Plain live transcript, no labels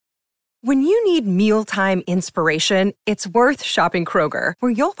When you need mealtime inspiration, it's worth shopping Kroger,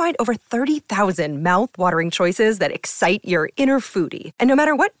 where you'll find over 30,000 mouth-watering choices that excite your inner foodie. And no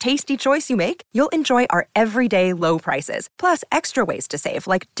matter what tasty choice you make, you'll enjoy our everyday low prices, plus extra ways to save,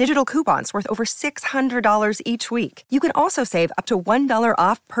 like digital coupons worth over $600 each week. You can also save up to $1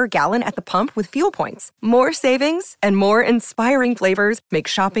 off per gallon at the pump with fuel points. More savings and more inspiring flavors make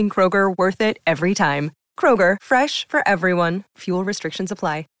shopping Kroger worth it every time. Kroger, fresh for everyone. Fuel restrictions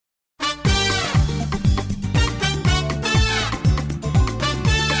apply.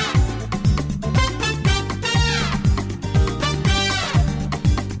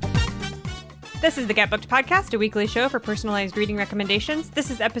 This is the Get Booked Podcast, a weekly show for personalized reading recommendations.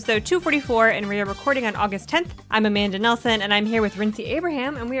 This is episode 244, and we are recording on August 10th. I'm Amanda Nelson, and I'm here with Rincey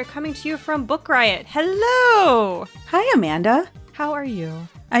Abraham, and we are coming to you from Book Riot. Hello! Hi, Amanda. How are you?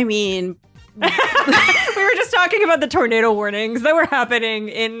 I mean... we were just talking about the tornado warnings that were happening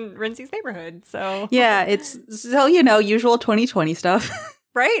in Rincey's neighborhood, so... Yeah, it's, usual 2020 stuff.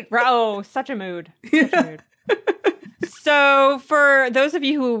 Right? Oh, such a mood. Such a mood. So, for those of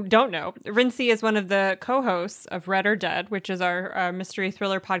you who don't know, Rincey is one of the co-hosts of Read or Dead, which is our mystery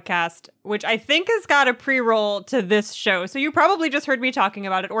thriller podcast, which I think has got a pre-roll to this show. So you probably just heard me talking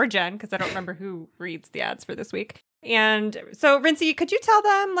about it, or Jen, because I don't remember who reads the ads for this week. And so, Rincey, could you tell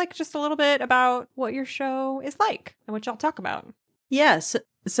them just a little bit about what your show is like and what y'all talk about? Yes.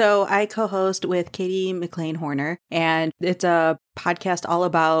 So I co-host with Katie McLean Horner, and it's a podcast all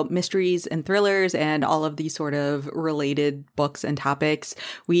about mysteries and thrillers and all of these sort of related books and topics.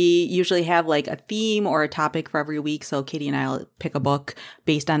 We usually have a theme or a topic for every week. So Katie and I'll pick a book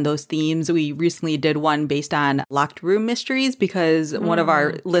based on those themes. We recently did one based on locked room mysteries because one of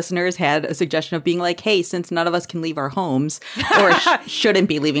our listeners had a suggestion of being like, hey, since none of us can leave our homes, or shouldn't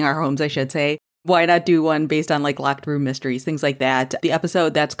be leaving our homes, I should say, why not do one based on locked room mysteries, things like that. The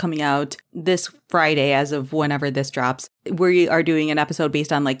episode that's coming out this Friday, as of whenever this drops, we are doing an episode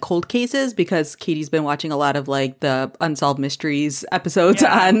based on cold cases because Katie's been watching a lot of the Unsolved Mysteries episodes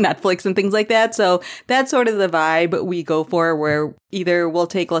on Netflix and things like that. So that's sort of the vibe we go for, where either we'll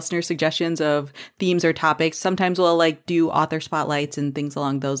take listener suggestions of themes or topics. Sometimes we'll do author spotlights and things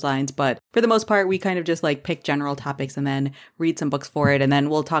along those lines. But for the most part, we kind of just pick general topics and then read some books for it. And then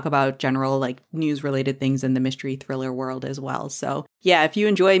we'll talk about general news related things in the mystery thriller world as well. So yeah, if you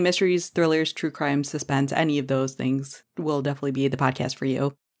enjoy mysteries, thrillers, true crime, suspense, any of those things, will definitely be the podcast for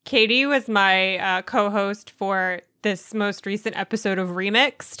you. Katie was my co-host for this most recent episode of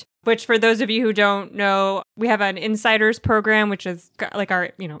Remixed, which, for those of you who don't know, we have an Insiders program, which is our,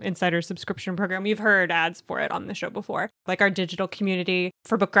 Insider subscription program. You've heard ads for it on the show before, our digital community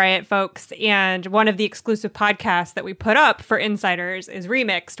for Book Riot folks. And one of the exclusive podcasts that we put up for Insiders is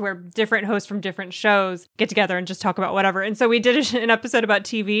Remixed, where different hosts from different shows get together and just talk about whatever. And so we did an episode about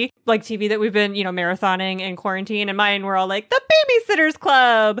TV, TV that we've been, marathoning in quarantine. And mine were all the Babysitters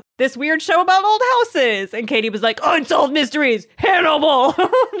Club, this weird show about old houses. And Katie was Unsolved Mysteries, Hannibal.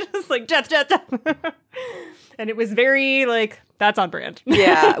 Just death. And it was very that's on brand.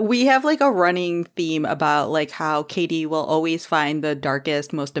 Yeah, we have a running theme about how Katie will always find the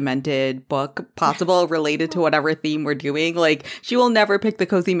darkest, most demented book possible related to whatever theme we're doing. She will never pick the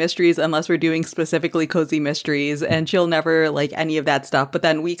cozy mysteries unless we're doing specifically cozy mysteries, and she'll never any of that stuff. But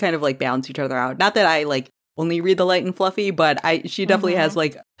then we kind of balance each other out. Not that I only read the light and fluffy, but she definitely has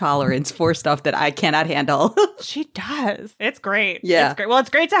tolerance for stuff that I cannot handle. She does. It's great. Yeah. It's great. Well,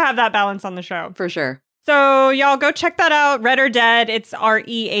 it's great to have that balance on the show. For sure. So y'all go check that out. Read or Dead. It's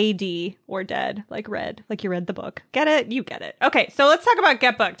READ, or dead, read, you read the book. Get it? You get it. Okay, so let's talk about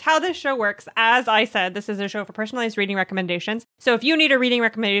Get Booked, how this show works. As I said, this is a show for personalized reading recommendations. So if you need a reading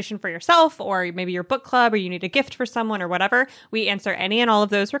recommendation for yourself, or maybe your book club, or you need a gift for someone or whatever, we answer any and all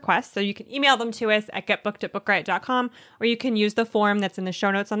of those requests. So you can email them to us at getbooked@bookriot.com, or you can use the form that's in the show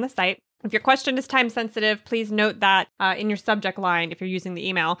notes on the site. If your question is time sensitive, please note that in your subject line, if you're using the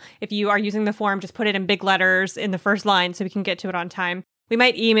email. If you are using the form, just put it in big letters in the first line so we can get to it on time. We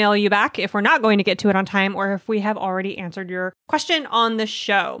might email you back if we're not going to get to it on time, or if we have already answered your question on the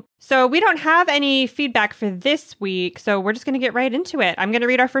show. So we don't have any feedback for this week, so we're just going to get right into it. I'm going to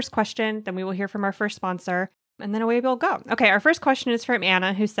read our first question, then we will hear from our first sponsor, and then away we'll go. Okay, our first question is from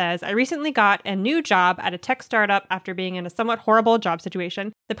Anna, who says, I recently got a new job at a tech startup after being in a somewhat horrible job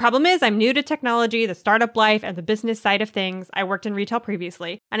situation. The problem is I'm new to technology, the startup life, and the business side of things. I worked in retail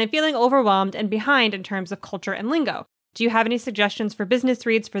previously, and I'm feeling overwhelmed and behind in terms of culture and lingo. Do you have any suggestions for business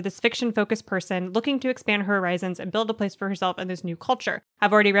reads for this fiction-focused person looking to expand her horizons and build a place for herself in this new culture?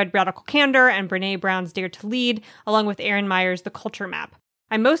 I've already read Radical Candor and Brene Brown's Dare to Lead, along with Erin Meyer's The Culture Map.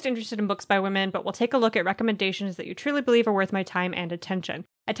 I'm most interested in books by women, but will take a look at recommendations that you truly believe are worth my time and attention.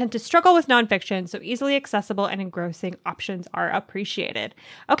 I tend to struggle with nonfiction, so easily accessible and engrossing options are appreciated.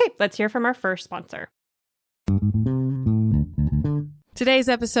 Okay, let's hear from our first sponsor. Today's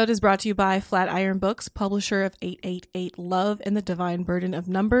episode is brought to you by Flatiron Books, publisher of 888 Love and the Divine Burden of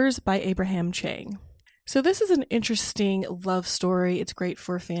Numbers by Abraham Chang. So this is an interesting love story. It's great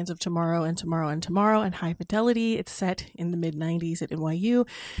for fans of Tomorrow and Tomorrow and Tomorrow and High Fidelity. It's set in the mid-90s at NYU,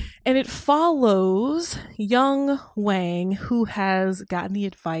 and it follows young Wang, who has gotten the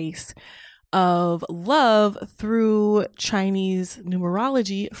advice of love through Chinese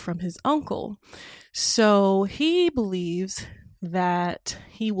numerology from his uncle. So he believes that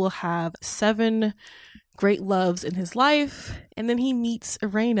he will have 7 great loves in his life, and then he meets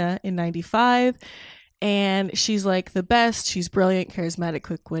Irena in 95. And she's like the best. She's brilliant, charismatic,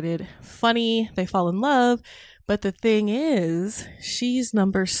 quick-witted, funny. They fall in love. But the thing is, she's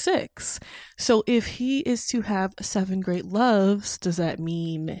number 6. So if he is to have 7 great loves, does that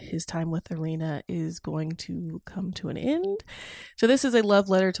mean his time with Irena is going to come to an end? So this is a love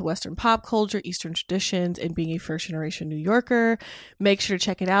letter to Western pop culture, Eastern traditions, and being a first-generation New Yorker. Make sure to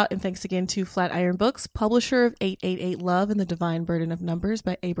check it out. And thanks again to Flatiron Books, publisher of 888 Love and the Divine Burden of Numbers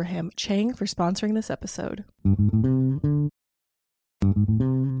by Abraham Chang, for sponsoring this episode.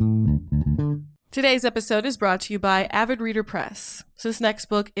 Today's episode is brought to you by Avid Reader Press. So this next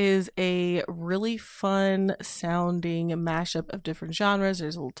book is a really fun sounding mashup of different genres.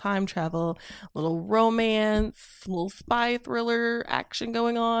 There's a little time travel, a little romance, a little spy thriller action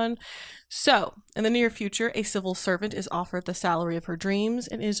going on. So, in the near future, a civil servant is offered the salary of her dreams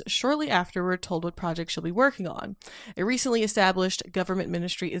and is shortly afterward told what project she'll be working on. A recently established government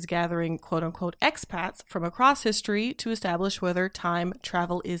ministry is gathering quote-unquote expats from across history to establish whether time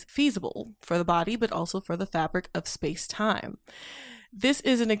travel is feasible for the body, but also for the fabric of space-time. This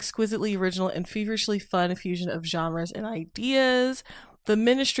is an exquisitely original and feverishly fun fusion of genres and ideas. The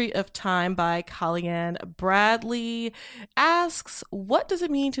Ministry of Time by Kalyan Bradley asks, what does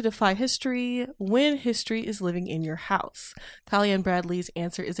it mean to defy history when history is living in your house? Kalyan Bradley's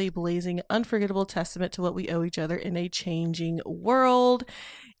answer is a blazing, unforgettable testament to what we owe each other in a changing world.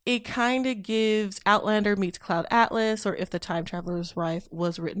 It kind of gives Outlander meets Cloud Atlas, or If the Time Traveler's Wife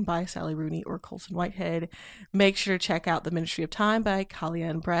was written by Sally Rooney or Colson Whitehead. Make sure to check out The Ministry of Time by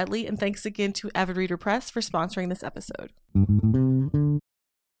Kalyan Bradley. And thanks again to Avid Reader Press for sponsoring this episode.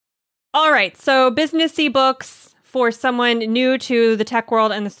 All right, so businessy books for someone new to the tech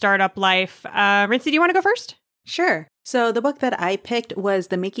world and the startup life. Rincey, do you want to go first? Sure. So the book that I picked was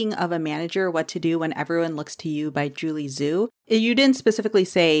The Making of a Manager, What to Do When Everyone Looks to You by Julie Zhu. You didn't specifically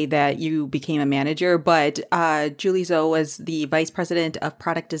say that you became a manager, but Julie Zhu was the vice president of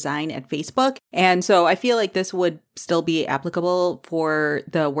product design at Facebook. And so I feel like this would still be applicable for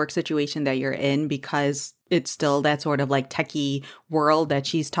the work situation that you're in, because it's still that sort of like techie world that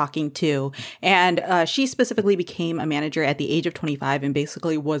she's talking to. And she specifically became a manager at the age of 25 and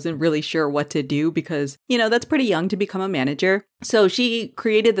basically wasn't really sure what to do because, you know, that's pretty young to become a manager. So she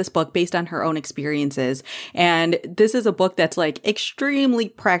created this book based on her own experiences. And this is a book that's like extremely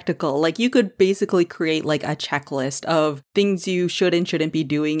practical. Like you could basically create like a checklist of things you should and shouldn't be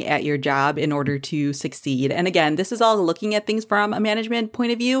doing at your job in order to succeed. And again, this is all looking at things from a management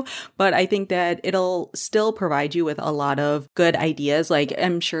point of view, but I think that it'll still provide you with a lot of good ideas. Like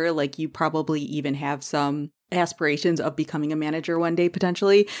I'm sure like you probably even have some aspirations of becoming a manager one day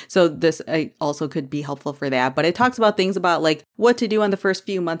potentially. So this also could be helpful for that. But it talks about things about like what to do on the first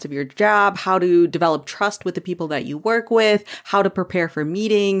few months of your job, how to develop trust with the people that you work with, how to prepare for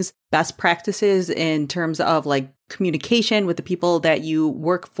meetings, best practices in terms of like communication with the people that you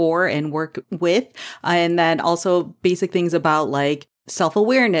work for and work with. And then also basic things about like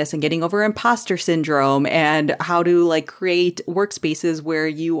self-awareness and getting over imposter syndrome and how to like create workspaces where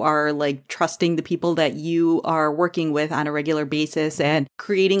you are like trusting the people that you are working with on a regular basis and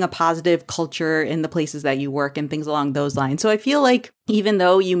creating a positive culture in the places that you work and things along those lines. So I feel like even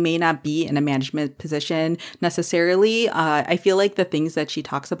though you may not be in a management position necessarily, I feel like the things that she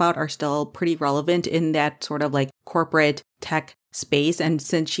talks about are still pretty relevant in that sort of like corporate tech space. And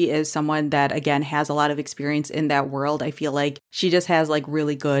since she is someone that, again, has a lot of experience in that world, I feel like she just has like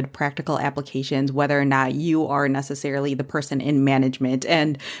really good practical applications, whether or not you are necessarily the person in management.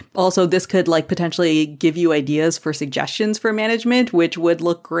 And also this could like potentially give you ideas for suggestions for management, which would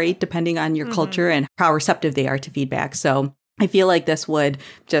look great depending on your culture and how receptive they are to feedback. So I feel like this would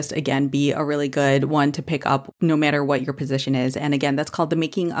just, again, be a really good one to pick up no matter what your position is. And again, that's called The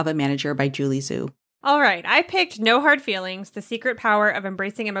Making of a Manager by Julie Zhu. All right, I picked No Hard Feelings, The Secret Power of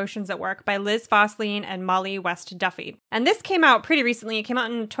Embracing Emotions at Work by Liz Fosslien and Molly West Duffy. And this came out pretty recently. It came out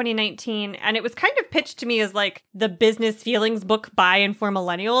in 2019, and it was kind of pitched to me as like the business feelings book by and for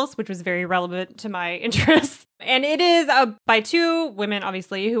millennials, which was very relevant to my interests. And it is by two women,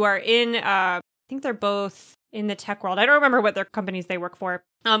 obviously, who are in, I think they're both in the tech world. I don't remember what their companies they work for.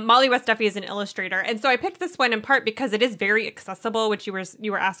 Molly West Duffy is an illustrator. And so I picked this one in part because it is very accessible, which you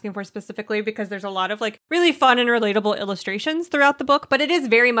were asking for specifically, because there's a lot of like really fun and relatable illustrations throughout the book, but it is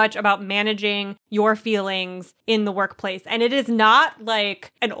very much about managing your feelings in the workplace. And it is not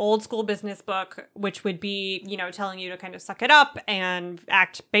like an old school business book, which would be, telling you to kind of suck it up and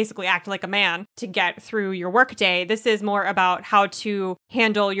basically act like a man to get through your workday. This is more about how to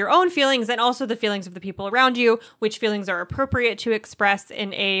handle your own feelings and also the feelings of the people around you, which feelings are appropriate to express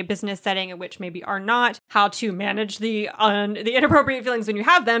in a business setting and which maybe are not, how to manage the inappropriate feelings when you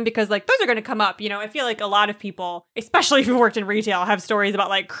have them, because like those are going to come up. I feel like a lot of people, especially if you worked in retail, have stories about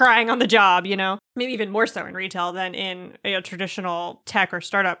like crying on the job, maybe even more so in retail than in a traditional tech or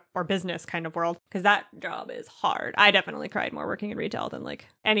startup or business kind of world, because that job is hard. I definitely cried more working in retail than like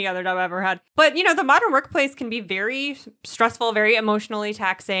any other job I ever had. But the modern workplace can be very stressful, very emotionally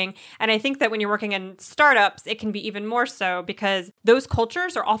taxing. And I think that when you're working in startups, it can be even more so, because those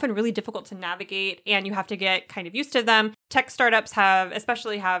cultures are often really difficult to navigate and you have to get kind of used to them. Tech startups have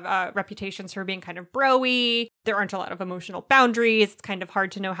reputations for being kind of bro-y. There aren't a lot of emotional boundaries. It's kind of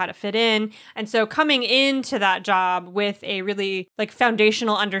hard to know how to fit in. And so coming into that job with a really like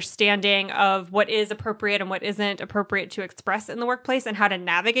foundational understanding of what is appropriate and what isn't appropriate to express in the workplace and how to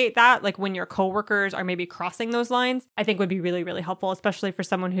navigate that, like when your coworkers are maybe crossing those lines, I think would be really, really helpful, especially for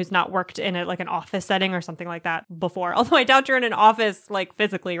someone who's not worked in an office setting or something like that before. Although I doubt you're in an office like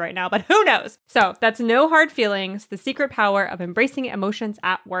physically right now, but who knows? So that's No Hard Feelings, The Secret Power of Embracing Emotions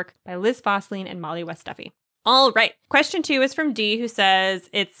at Work by Liz Fosslien and Molly West Duffy. All right. Question 2 is from Dee, who says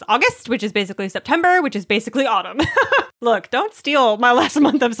it's August, which is basically September, which is basically autumn. Look, don't steal my last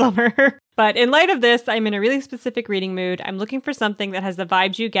month of summer. But in light of this, I'm in a really specific reading mood. I'm looking for something that has the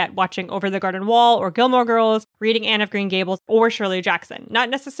vibes you get watching Over the Garden Wall or Gilmore Girls, reading Anne of Green Gables, or Shirley Jackson.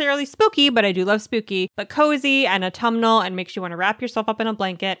 Not necessarily spooky, but I do love spooky, but cozy and autumnal and makes you want to wrap yourself up in a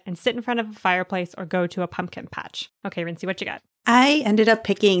blanket and sit in front of a fireplace or go to a pumpkin patch. Okay, Rincey, what you got? I ended up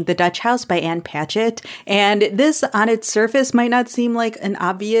picking The Dutch House by Ann Patchett, and this on its surface might not seem like an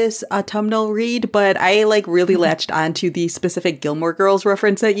obvious autumnal read, but I really latched onto the specific Gilmore Girls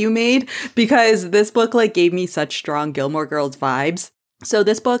reference that you made, because this book gave me such strong Gilmore Girls vibes. So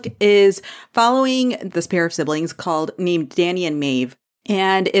this book is following this pair of siblings named Danny and Maeve.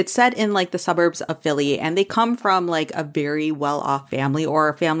 And it's set in the suburbs of Philly, and they come from a very well-off family, or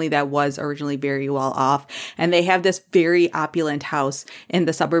a family that was originally very well-off. And they have this very opulent house in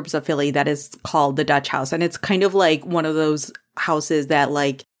the suburbs of Philly that is called the Dutch House. And it's kind of one of those houses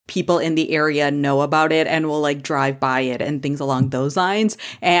that people in the area know about it and will drive by it and things along those lines.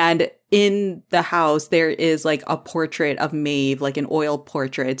 And in the house, there is a portrait of Maeve, an oil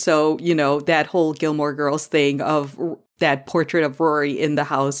portrait. So, that whole Gilmore Girls thing of that portrait of Rory in the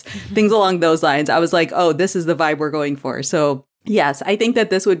house, things along those lines. I was like, oh, this is the vibe we're going for. So yes, I think that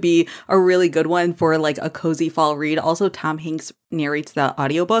this would be a really good one for a cozy fall read. Also, Tom Hanks narrates the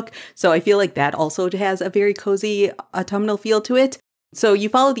audiobook. So I feel like that also has a very cozy autumnal feel to it. So you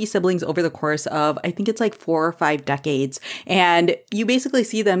follow these siblings over the course of, I think it's 4 or 5 decades, and you basically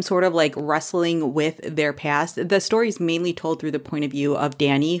see them sort of wrestling with their past. The story is mainly told through the point of view of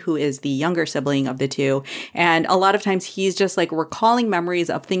Danny, who is the younger sibling of the two. And a lot of times he's just recalling memories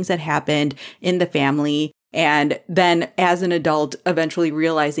of things that happened in the family. And then as an adult, eventually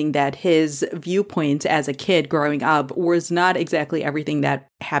realizing that his viewpoints as a kid growing up was not exactly everything that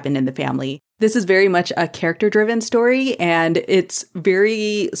happened in the family. This is very much a character-driven story, and it's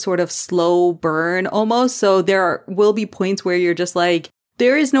very sort of slow burn almost. So there will be points where you're just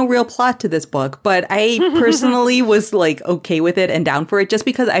there is no real plot to this book, but I personally was okay with it and down for it, just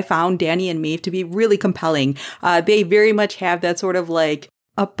because I found Danny and Maeve to be really compelling. They very much have that sort of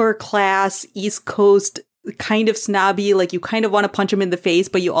upper class, East Coast kind of snobby, you kind of want to punch them in the face,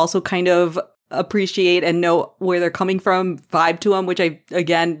 but you also kind of appreciate and know where they're coming from vibe to them, which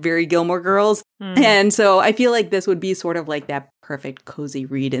again, very Gilmore Girls. And so I feel like this would be sort of that perfect cozy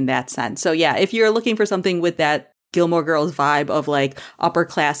read in that sense. So yeah, if you're looking for something with that Gilmore Girls vibe of upper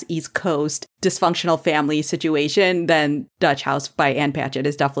class East Coast dysfunctional family situation, then Dutch House by Ann Patchett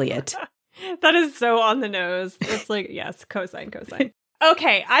is definitely it. That is so on the nose. It's yes, cosine.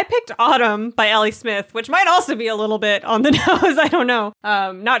 Okay, I picked Autumn by Ellie Smith, which might also be a little bit on the nose. I don't know.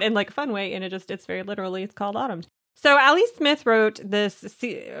 Not in a fun way, and it's very literally, it's called Autumn. So Ali Smith wrote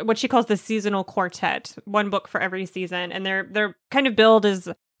what she calls the seasonal quartet, one book for every season. And they're kind of billed as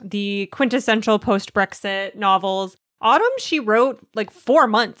the quintessential post-Brexit novels. Autumn, she wrote like 4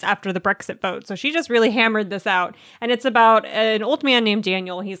 months after the Brexit vote. So she just really hammered this out. And it's about an old man named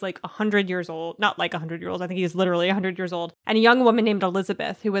Daniel. He's like 100 years old. Not like 100 years old. I think he's literally 100 years old. And a young woman named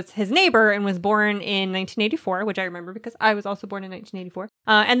Elizabeth, who was his neighbor and was born in 1984, which I remember because I was also born in 1984.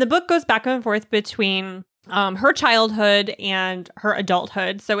 And the book goes back and forth between her childhood and her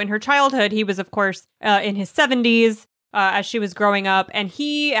adulthood. So in her childhood, he was, of course, in his 70s. As she was growing up, and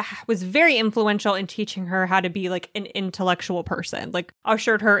he was very influential in teaching her how to be like an intellectual person, like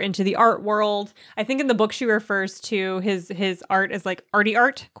ushered her into the art world. I think in the book she refers to his art as like arty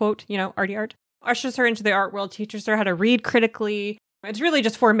art, quote, arty art. Ushers her into the art world, teaches her how to read critically. It's really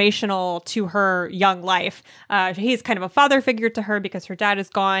just formational to her young life. He's kind of a father figure to her because her dad is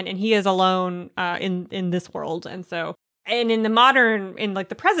gone and he is alone in this world. And in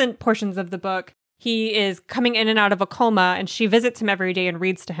the present portions of the book, he is coming in and out of a coma, and she visits him every day and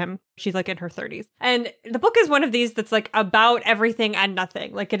reads to him. She's like in her 30s. And the book is one of these that's like about everything and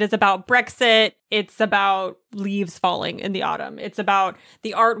nothing. Like it is about Brexit. It's about leaves falling in the autumn. It's about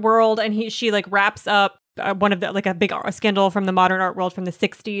the art world. And she like wraps up one of the like a big scandal from the modern art world from the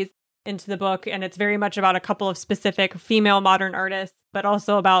 60s into the book. And it's very much about a couple of specific female modern artists, but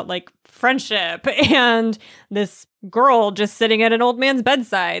also about like friendship and this girl just sitting at an old man's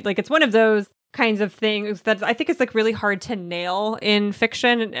bedside. Like it's one of those kinds of things that I think is like really hard to nail in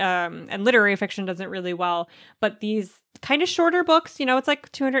fiction, and literary fiction does it really well. But these kind of shorter books, it's like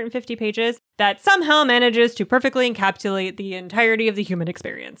 250 pages that somehow manages to perfectly encapsulate the entirety of the human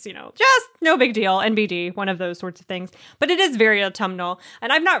experience, just no big deal. NBD, one of those sorts of things. But it is very autumnal.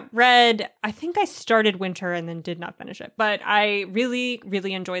 And I've not read, I think I started Winter and then did not finish it. But I really,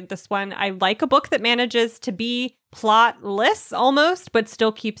 really enjoyed this one. I like a book that manages to be plotless almost, but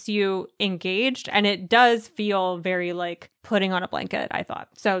still keeps you engaged. And it does feel very like putting on a blanket, I thought.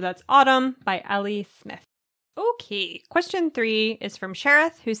 So that's Autumn by Ali Smith. Okay, question 3 is from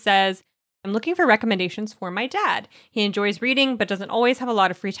Sheriff, who says, I'm looking for recommendations for my dad. He enjoys reading, but doesn't always have a lot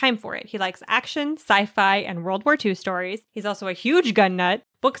of free time for it. He likes action, sci-fi, and World War II stories. He's also a huge gun nut.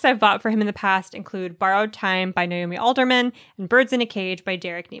 Books I've bought for him in the past include Borrowed Time by Naomi Alderman and Birds in a Cage by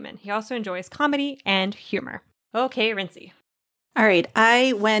Derek Neiman. He also enjoys comedy and humor. Okay, Rincey. All right,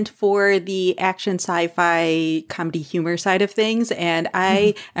 I went for the action, sci-fi, comedy, humor side of things, and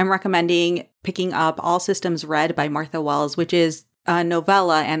I am recommending picking up All Systems Red by Martha Wells, which is a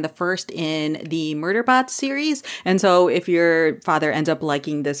novella and the first in the Murderbot series. And so if your father ends up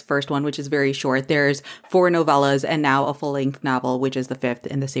liking this first one, which is very short, there's 4 novellas and now a full-length novel, which is the 5th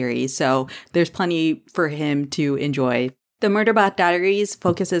in the series. So there's plenty for him to enjoy. The Murderbot Diaries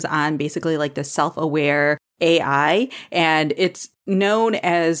focuses on basically like the self-aware AI, and it's known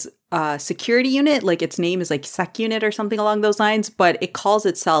as a security unit, like its name is like Sec Unit or something along those lines, but it calls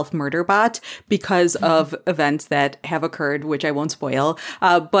itself Murderbot because of events that have occurred, which I won't spoil.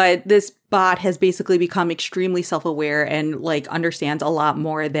 But this bot has basically become extremely self-aware and like understands a lot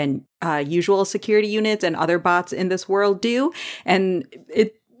more than usual security units and other bots in this world do. And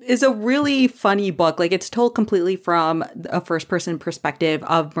it is a really funny book. Like it's told completely from a first person perspective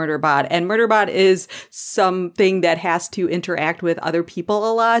of Murderbot. And Murderbot is something that has to interact with other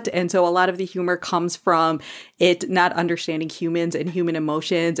people a lot. And so a lot of the humor comes from it not understanding humans and human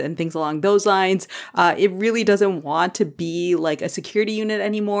emotions and things along those lines. It really doesn't want to be like a security unit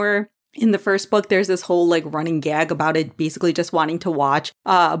anymore. In the first book, there's this whole like running gag about it basically just wanting to watch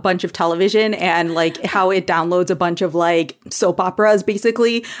a bunch of television and like how it downloads a bunch of like soap operas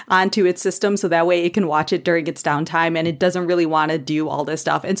basically onto its system so that way it can watch it during its downtime, and it doesn't really want to do all this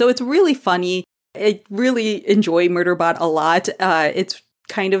stuff. And so it's really funny. I really enjoy Murderbot a lot. It's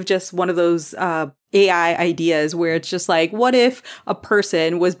kind of just one of those AI ideas where it's just like, what if a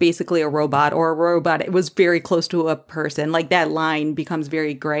person was basically a robot, or a robot was very close to a person? Like that line becomes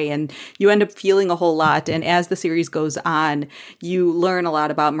very gray and you end up feeling a whole lot. And as the series goes on, you learn a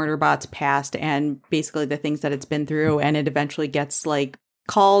lot about Murderbot's past and basically the things that it's been through. And it eventually gets like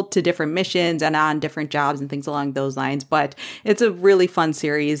called to different missions and on different jobs and things along those lines. But it's a really fun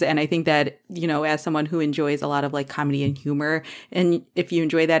series. And I think that, as someone who enjoys a lot of like comedy and humor, and if you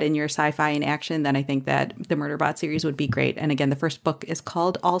enjoy that in your sci-fi and action, then I think that the Murderbot series would be great. And again, the first book is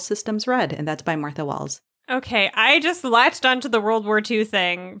called All Systems Red, and that's by Martha Wells. Okay, I just latched onto the World War II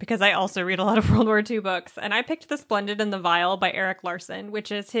thing because I also read a lot of World War II books, and I picked The Splendid and the Vile by Erik Larson,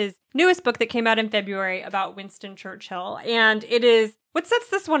 which is his newest book that came out in February about Winston Churchill. And it is what sets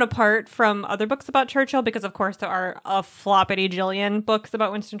this one apart from other books about Churchill, because of course there are a floppity jillion books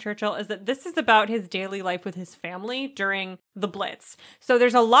about Winston Churchill, is that this is about his daily life with his family during the Blitz. So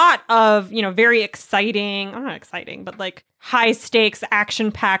there's a lot of, very exciting, not exciting, but like high stakes,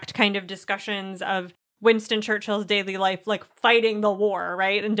 action-packed kind of discussions of Winston Churchill's daily life, like fighting the war,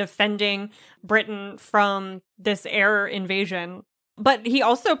 right? And defending Britain from this air invasion. But he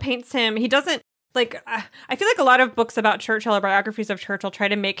also paints him, he doesn't, I feel like a lot of books about Churchill or biographies of Churchill try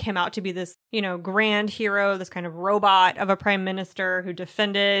to make him out to be this, grand hero, this kind of robot of a prime minister who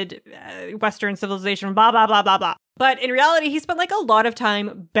defended Western civilization, blah, blah, blah, blah, blah. But in reality, he spent a lot of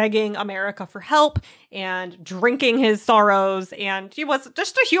time begging America for help and drinking his sorrows. And he was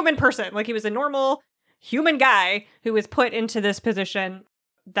just a human person. He was a normal human guy who was put into this position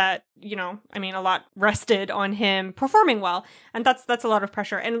that, a lot rested on him performing well. And that's a lot of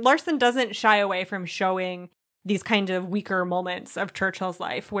pressure. And Larson doesn't shy away from showing these kind of weaker moments of Churchill's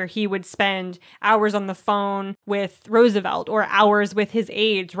life where he would spend hours on the phone with Roosevelt or hours with his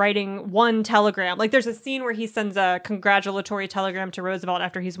aides writing one telegram. There's a scene where he sends a congratulatory telegram to Roosevelt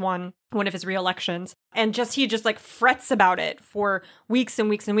after he's won one of his re-elections. And he frets about it for weeks and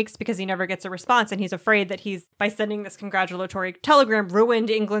weeks and weeks because he never gets a response. And he's afraid that he's, by sending this congratulatory telegram,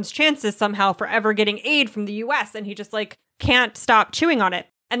 ruined England's chances somehow for ever getting aid from the US. And he just can't stop chewing on it.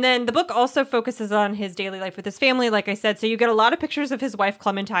 And then the book also focuses on his daily life with his family, like I said. So you get a lot of pictures of his wife,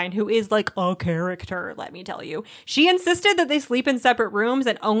 Clementine, who is a character, let me tell you. She insisted that they sleep in separate rooms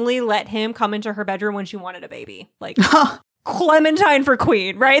and only let him come into her bedroom when she wanted a baby. Clementine for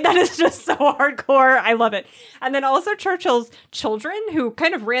queen, right? That is just so hardcore. I love it. And then also Churchill's children, who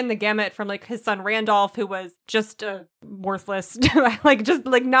kind of ran the gamut from his son Randolph, who was just a worthless,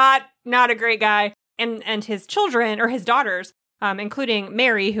 not a great guy. And his children, or his daughters, including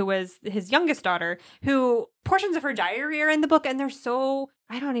Mary, who was his youngest daughter, who portions of her diary are in the book. And they're so,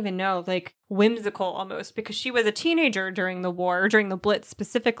 I don't even know, whimsical almost, because she was a teenager during the war, during the Blitz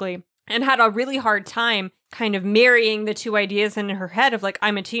specifically, and had a really hard time kind of marrying the two ideas in her head of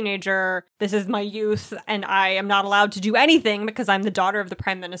I'm a teenager, this is my youth, and I am not allowed to do anything because I'm the daughter of the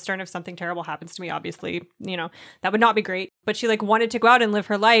prime minister. And if something terrible happens to me, obviously, that would not be great. But she wanted to go out and live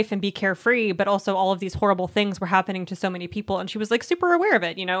her life and be carefree, but also all of these horrible things were happening to so many people. And she was super aware of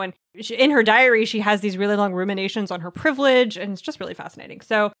it, and in her diary, she has these really long ruminations on her privilege, and it's just really fascinating.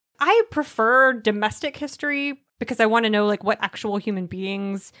 So I prefer domestic history because I want to know what actual human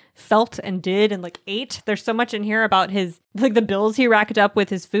beings felt and did and ate. There's so much in here about his the bills he racked up with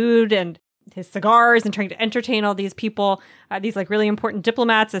his food and his cigars and trying to entertain all these people, these really important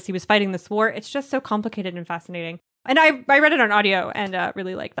diplomats as he was fighting this war. It's just so complicated and fascinating. And I read it on audio and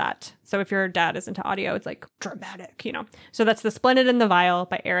really like that. So if your dad is into audio, it's dramatic, So that's The Splendid and the Vile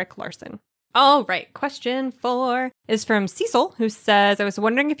by Erik Larson. All right, question 4 is from Cecil, who says, I was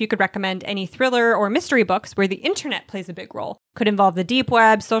wondering if you could recommend any thriller or mystery books where the internet plays a big role. Could involve the deep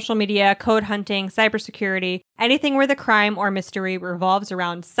web, social media, code hunting, cybersecurity, anything where the crime or mystery revolves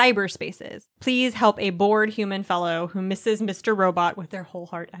around cyberspaces. Please help a bored human fellow who misses Mr. Robot with their whole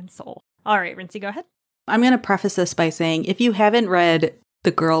heart and soul. All right, Rincey, go ahead. I'm going to preface this by saying, if you haven't read the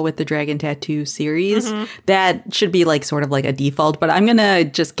Girl with the Dragon Tattoo series, that should be sort of a default. But I'm going to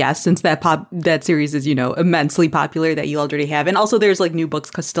just guess, since that series is, immensely popular, that you already have. And also there's new books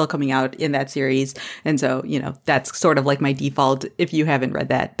still coming out in that series. And so, that's sort of my default. If you haven't read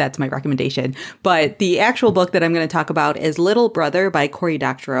that, that's my recommendation. But the actual book that I'm going to talk about is Little Brother by Cory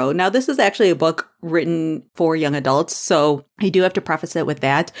Doctorow. Now, this is actually a book written for young adults. So I do have to preface it with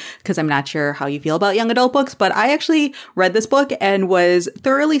that because I'm not sure how you feel about young adult books, but I actually read this book and was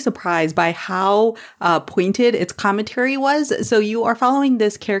thoroughly surprised by how pointed its commentary was. So you are following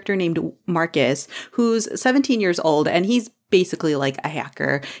this character named Marcus, who's 17 years old, and he's basically a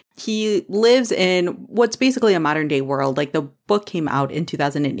hacker. He lives in what's basically a modern day world. The book came out in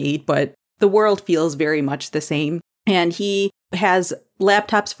 2008, but the world feels very much the same. And he has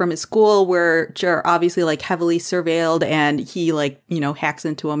laptops from his school which are obviously heavily surveilled, and he hacks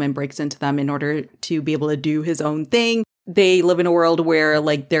into them and breaks into them in order to be able to do his own thing. They live in a world where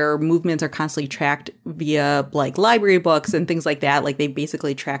their movements are constantly tracked via library books and things like that. They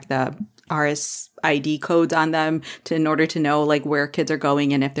basically track the RSID codes on them in order to know where kids are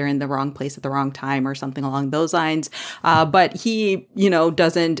going and if they're in the wrong place at the wrong time or something along those lines. But he,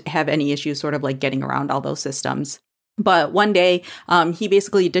 doesn't have any issues sort of getting around all those systems. But one day, he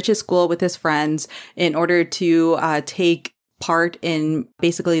basically ditches school with his friends in order to take part in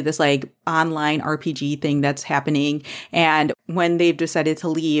basically this like online RPG thing that's happening. And when they've decided to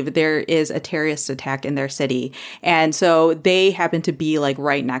leave, there is a terrorist attack in their city. And so they happen to be like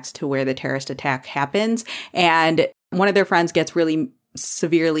right next to where the terrorist attack happens. And one of their friends gets really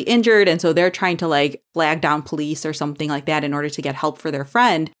severely injured. And so they're trying to like flag down police or something like that in order to get help for their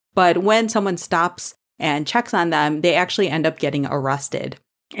friend. But when someone stops and checks on them, they actually end up getting arrested.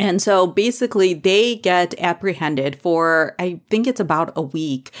 And so basically they get apprehended for, I think it's about a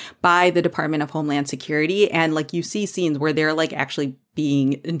week, by the Department of Homeland Security. And like you see scenes where they're like actually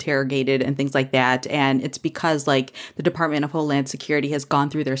being interrogated and things like that. And it's because like the Department of Homeland Security has gone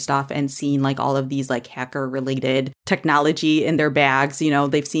through their stuff and seen like all of these like hacker related technology in their bags. You know,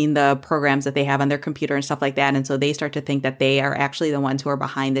 they've seen the programs that they have on their computer and stuff like that. And so they start to think that they are actually the ones who are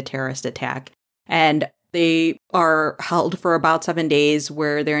behind the terrorist attack. And they are held for about 7 days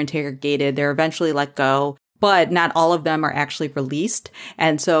where they're interrogated. They're eventually let go, but not all of them are actually released.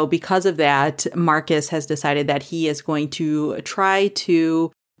 And so because of that, Marcus has decided that he is going to try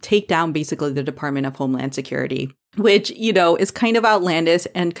to take down basically the Department of Homeland Security, which, you know, is kind of outlandish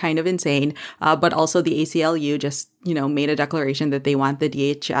and kind of insane. But also the ACLU just, you know, made a declaration that they want the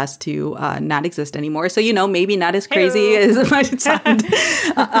DHS to not exist anymore. So, you know, maybe not as crazy as it might sound.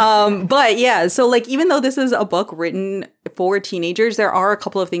 But yeah, so like, even though this is a book written for teenagers, there are a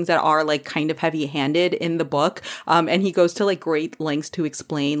couple of things that are like kind of heavy handed in the book. And he goes to like great lengths to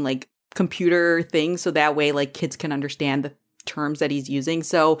explain like computer things. So that way, like kids can understand the terms that he's using.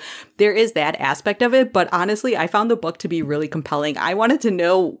 So there is that aspect of it. But honestly, I found the book to be really compelling. I wanted to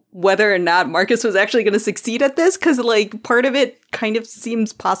know whether or not Marcus was actually going to succeed at this, because like part of it kind of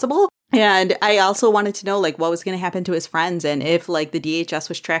seems possible. And I also wanted to know like what was going to happen to his friends and if like the DHS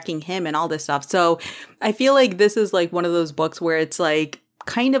was tracking him and all this stuff. So I feel like this is like one of those books where it's like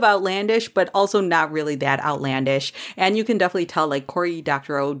kind of outlandish, but also not really that outlandish. And you can definitely tell like Cory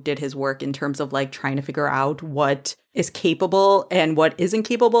Doctorow did his work in terms of like trying to figure out what is capable and what isn't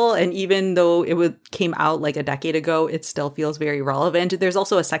capable. And even though came out like a decade ago, it still feels very relevant. There's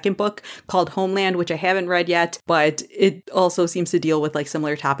also a second book called Homeland, which I haven't read yet, but it also seems to deal with like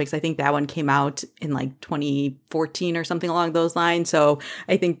similar topics. I think that one came out in like 2014 or something along those lines. So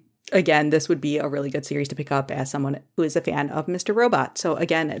I think, again, this would be a really good series to pick up as someone who is a fan of Mr. Robot. So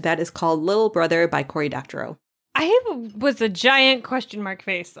again, that is called Little Brother by Cory Doctorow. I was a giant question mark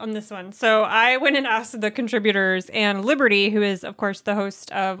face on this one. So I went and asked the contributors, and Liberty, who is, of course, the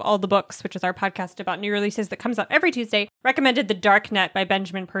host of All the Books, which is our podcast about new releases that comes out every Tuesday, recommended The Dark Net by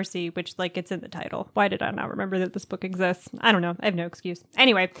Benjamin Percy, which, like, it's in the title. Why did I not remember that this book exists? I don't know. I have no excuse.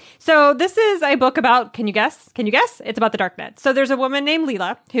 Anyway, so this is a book about, can you guess? Can you guess? It's about the dark net. So there's a woman named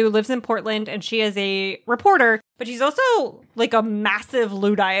Leela who lives in Portland, and she is a reporter, but she's also like a massive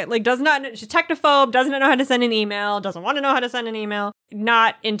Luddite. Like she's technophobe, doesn't know how to send an email, doesn't want to know how to send an email,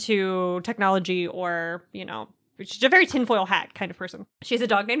 not into technology or, you know, she's a very tinfoil hat kind of person. She has a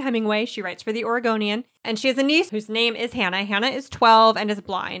dog named Hemingway. She writes for The Oregonian. And she has a niece whose name is Hannah. Hannah is 12 and is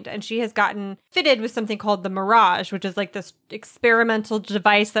blind. And she has gotten fitted with something called the Mirage, which is like this experimental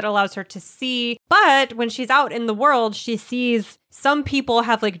device that allows her to see. But when she's out in the world, she sees some people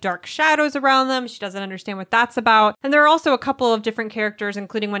have like dark shadows around them. She doesn't understand what that's about. And there are also a couple of different characters,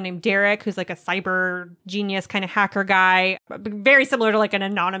 including one named Derek, who's like a cyber genius kind of hacker guy, very similar to like an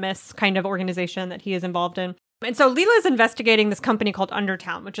anonymous kind of organization that he is involved in. And so Leela is investigating this company called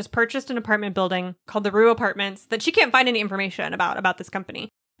Undertown, which has purchased an apartment building called the Rue Apartments that she can't find any information about this company.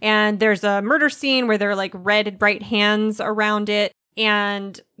 And there's a murder scene where there are like red bright hands around it.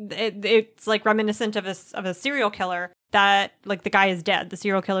 And it's like reminiscent of a serial killer that like the guy is dead. The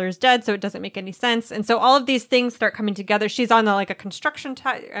serial killer is dead, so it doesn't make any sense. And so all of these things start coming together. She's on a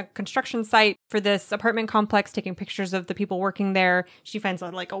construction site for this apartment complex, taking pictures of the people working there. She finds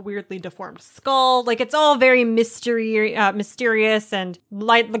a weirdly deformed skull. Like it's all very mysterious and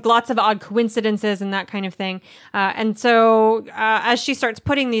like lots of odd coincidences and that kind of thing. And so as she starts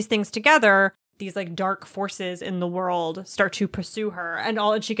putting these things together, these like dark forces in the world start to pursue her,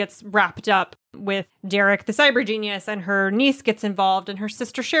 and she gets wrapped up with Derek, the cyber genius, and her niece gets involved, and her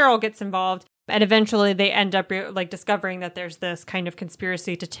sister Cheryl gets involved. And eventually they end up discovering that there's this kind of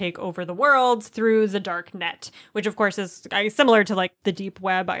conspiracy to take over the world through the dark net, which of course is similar to like the deep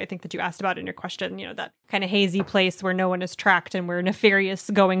web, I think, that you asked about in your question, you know, that kind of hazy place where no one is tracked and where nefarious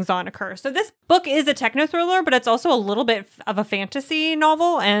goings on occur. So this book is a techno thriller, but it's also a little bit of a fantasy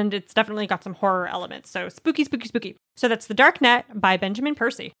novel, and it's definitely got some horror elements. So spooky, spooky, spooky. So that's The Dark Net by Benjamin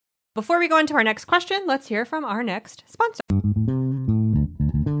Percy. Before we go into our next question, let's hear from our next sponsor.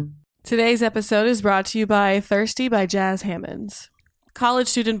 Today's episode is brought to you by Thirsty by Jazz Hammonds. College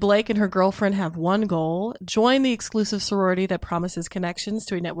student Blake and her girlfriend have one goal: join the exclusive sorority that promises connections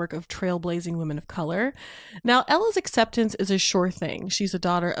to a network of trailblazing women of color. Now, Ella's acceptance is a sure thing. She's a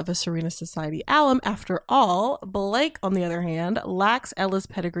daughter of a Serena Society alum after all. Blake, on the other hand, lacks Ella's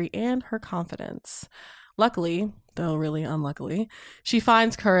pedigree and her confidence. Luckily, though really unluckily, she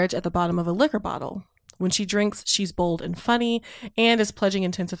finds courage at the bottom of a liquor bottle. When she drinks, she's bold and funny, and as pledging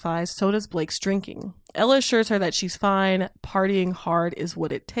intensifies, so does Blake's drinking. Ella assures her that she's fine, partying hard is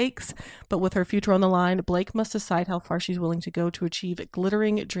what it takes, but with her future on the line, Blake must decide how far she's willing to go to achieve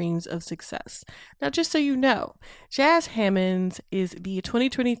glittering dreams of success. Now, just so you know, Jas Hammonds is the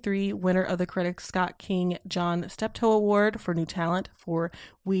 2023 winner of the Critics Scott King John Steptoe Award for New Talent for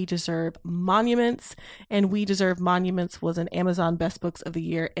We Deserve Monuments, and We Deserve Monuments was an Amazon Best Books of the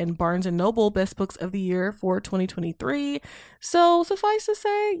Year and Barnes & Noble Best Books of the Year for 2023, so suffice to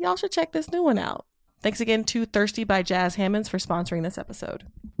say, y'all should check this new one out. Thanks again to Thirsty by Jas Hammonds for sponsoring this episode.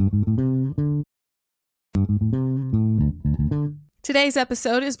 Today's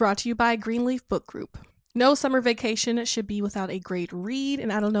episode is brought to you by Greenleaf Book Group. No summer vacation should be without a great read,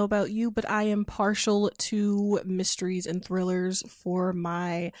 and I don't know about you, but I am partial to mysteries and thrillers for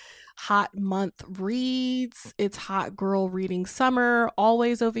my hot month reads. It's hot girl reading summer,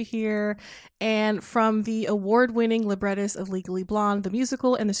 always over here. And from the award-winning librettist of Legally Blonde, the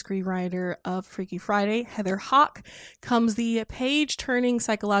musical, and the screenwriter of Freaky Friday, Heather Hach, comes the page-turning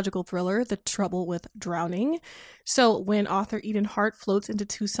psychological thriller, The Trouble with Drowning. So when author Eden Hart floats into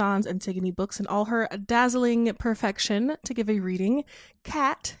Tucson's Antigone Books in all her dazzling perfection to give a reading,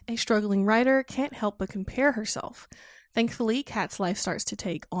 Kat, a struggling writer, can't help but compare herself. Thankfully, Kat's life starts to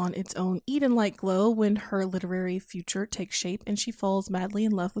take on its own Eden-like glow when her literary future takes shape and she falls madly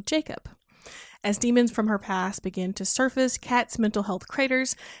in love with Jacob. As demons from her past begin to surface, Kat's mental health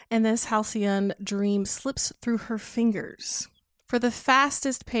craters, and this halcyon dream slips through her fingers. For the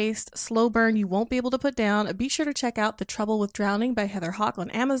fastest-paced, slow burn you won't be able to put down, be sure to check out The Trouble with Drowning by Heather Hach on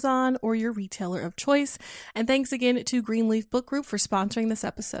Amazon or your retailer of choice. And thanks again to Greenleaf Book Group for sponsoring this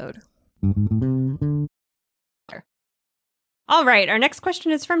episode. All right, our next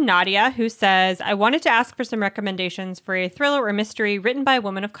question is from Nadia, who says, I wanted to ask for some recommendations for a thriller or mystery written by a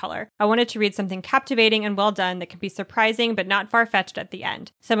woman of color. I wanted to read something captivating and well done that can be surprising but not far-fetched at the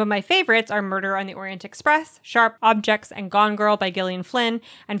end. Some of my favorites are Murder on the Orient Express, Sharp Objects, and Gone Girl by Gillian Flynn,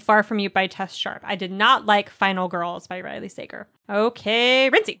 and Far From You by Tess Sharp. I did not like Final Girls by Riley Sager. Okay,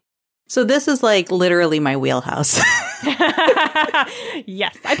 Rinsey. So this is like literally my wheelhouse.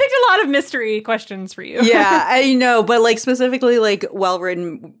 Yes, I picked a lot of mystery questions for you. Yeah, I know, but like specifically like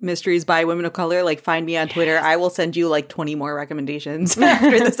well-written mysteries by women of color, like find me on Twitter. I will send you like 20 more recommendations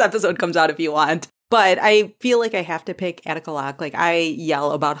after this episode comes out if you want. But I feel like I have to pick Attica Locke. Like I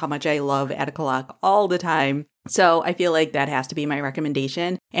yell about how much I love Attica Locke all the time. So I feel like that has to be my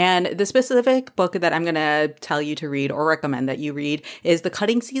recommendation. And the specific book that I'm going to tell you to read or recommend that you read is The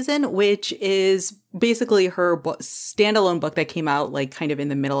Cutting Season, which is basically her standalone book that came out like kind of in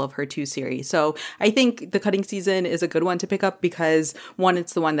the middle of her 2 series. So I think The Cutting Season is a good one to pick up because one,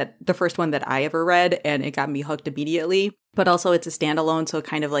 it's the first one that I ever read and it got me hooked immediately. But also it's a standalone, so it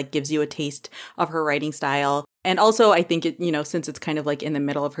kind of like gives you a taste of her writing style. And also I think it, since it's kind of like in the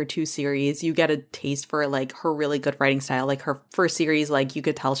middle of her 2 series, you get a taste for like her really good writing style. Like her first series, like you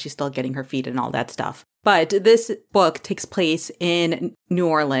could tell she's still getting her feet and all that stuff. But this book takes place in New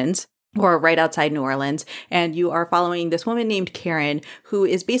Orleans, or right outside New Orleans, and you are following this woman named Karen, who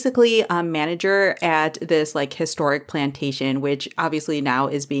is basically a manager at this like historic plantation, which obviously now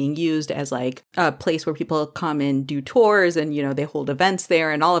is being used as like a place where people come and do tours and, they hold events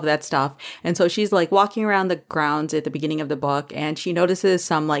there and all of that stuff. And so she's like walking around the grounds at the beginning of the book and she notices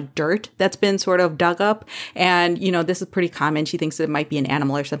some like dirt that's been sort of dug up. And, this is pretty common. She thinks it might be an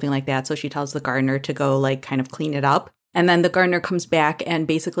animal or something like that. So she tells the gardener to go like kind of clean it up. And then the gardener comes back and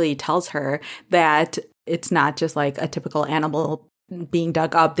basically tells her that it's not just like a typical animal being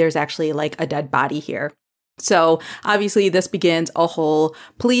dug up. There's actually like a dead body here. So obviously this begins a whole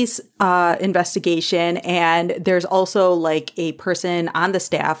police investigation. And there's also like a person on the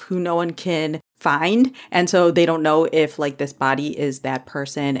staff who no one can find. And so they don't know if like this body is that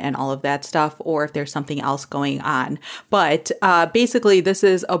person and all of that stuff, or if there's something else going on. But basically this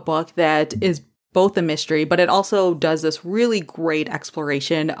is a book that is both a mystery, but it also does this really great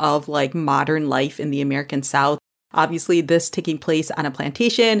exploration of like modern life in the American South. Obviously, this taking place on a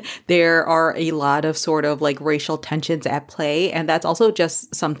plantation, there are a lot of sort of like racial tensions at play. And that's also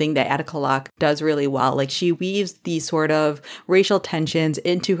just something that Attica Locke does really well. Like she weaves these sort of racial tensions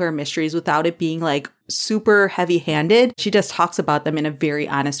into her mysteries without it being like super heavy-handed. She just talks about them in a very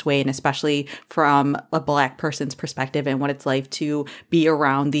honest way, and especially from a Black person's perspective and what it's like to be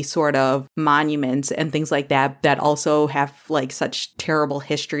around these sort of monuments and things like that that also have like such terrible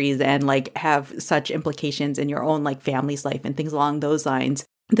histories and like have such implications in your own like family's life and things along those lines.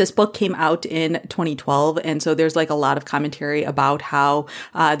 This book came out in 2012, and so there's like a lot of commentary about how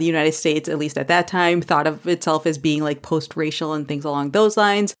the United States, at least at that time, thought of itself as being like post-racial and things along those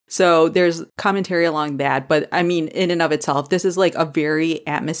lines. So there's commentary along that. But I mean, in and of itself, this is like a very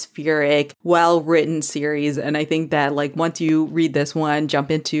atmospheric, well-written series. And I think that like once you read this one, jump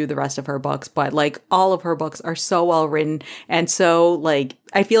into the rest of her books. But like all of her books are so well-written. And so like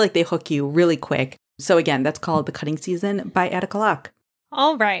I feel like they hook you really quick. So again, that's called The Cutting Season by Attica Locke.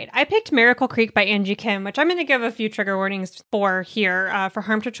 All right. I picked Miracle Creek by Angie Kim, which I'm going to give a few trigger warnings for here for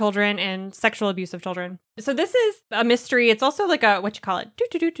harm to children and sexual abuse of children. So this is a mystery. It's also like a, what you call it?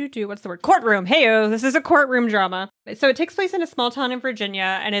 What's the word? Courtroom. Hey-o. This is a courtroom drama. So it takes place in a small town in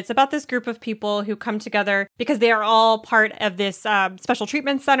Virginia, and it's about this group of people who come together because they are all part of this special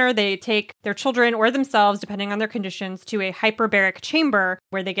treatment center. They take their children or themselves, depending on their conditions, to a hyperbaric chamber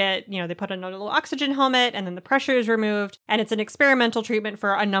where they get, they put in a little oxygen helmet and then the pressure is removed. And it's an experimental treatment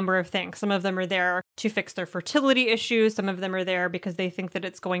for a number of things. Some of them are there to fix their fertility issues. Some of them are there because they think that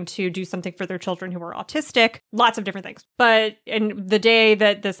it's going to do something for their children who are autistic. Lots of different things. But in the day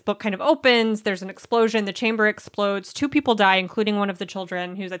that this book kind of opens, there's an explosion. The chamber explodes. 2 people die, including one of the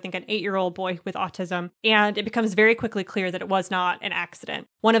children, who's, I think, an 8-year-old boy with autism. And it becomes very quickly clear that it was not an accident.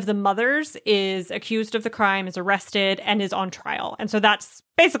 One of the mothers is accused of the crime, is arrested, and is on trial. And so that's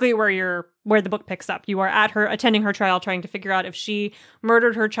basically where the book picks up. You are attending her trial, trying to figure out if she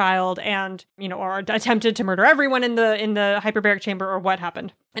murdered her child and, or attempted to murder everyone in the hyperbaric chamber, or what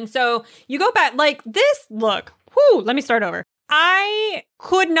happened. And so you go back like this. Look, let me start over. I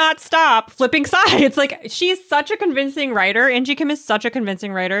could not stop flipping sides. Like, she's such a convincing writer. Angie Kim is such a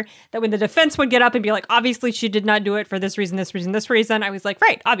convincing writer that when the defense would get up and be like, obviously she did not do it for this reason, this reason, this reason, I was like,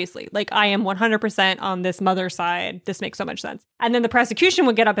 right, obviously. Like, I am 100% on this mother side. This makes so much sense. And then the prosecution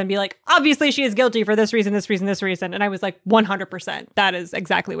would get up and be like, obviously she is guilty for this reason, this reason, this reason. And I was like, 100%. That is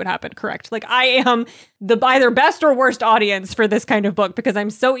exactly what happened. Correct. Like, I am the either best or worst audience for this kind of book because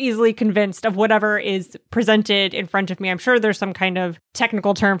I'm so easily convinced of whatever is presented in front of me. I'm sure there's some kind of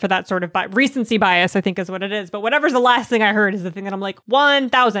technical term for that sort of recency bias, I think is what it is. But whatever's the last thing I heard is the thing that I'm like,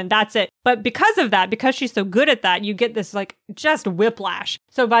 1,000, that's it. But because of that, because she's so good at that, you get this like just whiplash.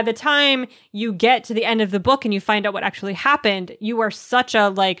 So by the time you get to the end of the book and you find out what actually happened, you are such a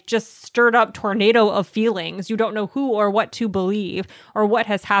like just stirred up tornado of feelings. You don't know who or what to believe or what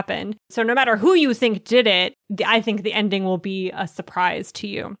has happened. So no matter who you think did it, I think the ending will be a surprise to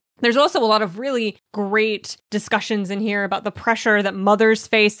you. There's also a lot of really great discussions in here about the pressure that mothers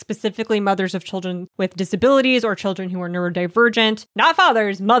face, specifically mothers of children with disabilities or children who are neurodivergent, not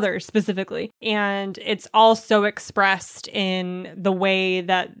fathers, mothers specifically. And it's also expressed in the way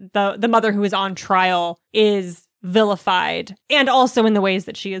that the mother who is on trial is vilified, and also in the ways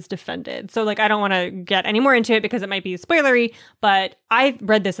that she is defended. So like, I don't want to get any more into it because it might be spoilery, but I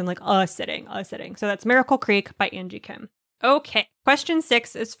read this in like a sitting. So that's Miracle Creek by Angie Kim. Okay. Question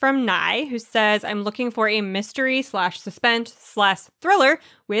 6 is from Nye, who says, I'm looking for a mystery/suspense/thriller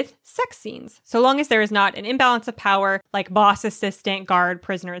with sex scenes. So long as there is not an imbalance of power, like boss, assistant, guard,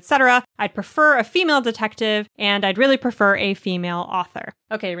 prisoner, etc. I'd prefer a female detective, and I'd really prefer a female author.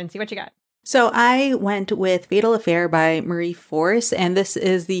 Okay, Rincey, what you got? So I went with Fatal Affair by Marie Force, and this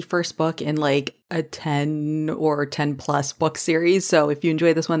is the first book in like a 10 or 10 plus book series. So if you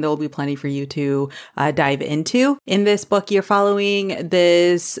enjoy this one, there will be plenty for you to dive into. In this book, you're following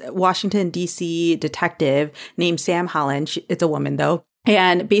this Washington, D.C. detective named Sam Holland. It's a woman, though.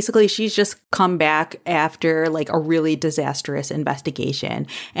 And basically, she's just come back after like a really disastrous investigation.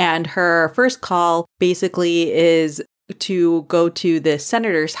 And her first call basically is to go to the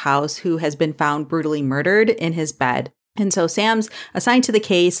senator's house who has been found brutally murdered in his bed. And so Sam's assigned to the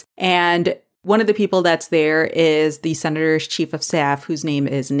case, and one of the people that's there is the senator's chief of staff, whose name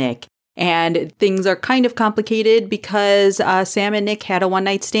is Nick. And things are kind of complicated because Sam and Nick had a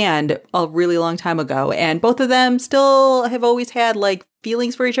one-night stand a really long time ago. And both of them still have always had like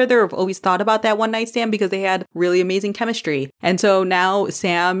feelings for each other. I've always thought about that one night stand because they had really amazing chemistry. And so now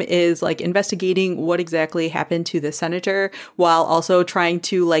Sam is like investigating what exactly happened to the senator while also trying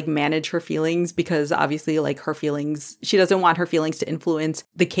to like manage her feelings, because obviously like her feelings, she doesn't want her feelings to influence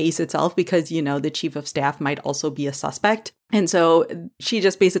the case itself because, the chief of staff might also be a suspect. And so she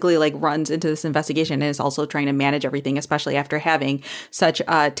just basically like runs into this investigation and is also trying to manage everything, especially after having such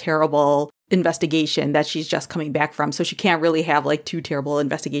a terrible investigation that she's just coming back from. So she can't really have like two terrible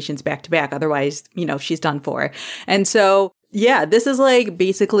investigations back to back. Otherwise, she's done for. And so yeah, this is like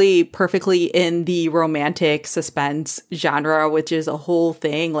basically perfectly in the romantic suspense genre, which is a whole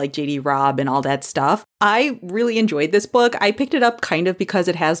thing like JD Robb and all that stuff. I really enjoyed this book. I picked it up kind of because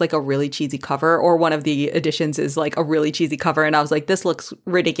it has like a really cheesy cover, or one of the editions is like a really cheesy cover. And I was like, this looks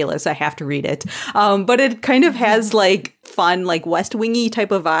ridiculous. I have to read it. But it kind of has like fun, like West Wingy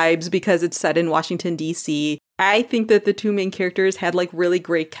type of vibes because it's set in Washington, D.C. I think that the two main characters had like really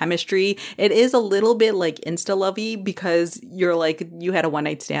great chemistry. It is a little bit like insta-lovey because you're like, you had a one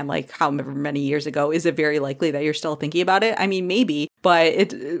night stand like however many years ago. Is it very likely that you're still thinking about it? I mean, maybe,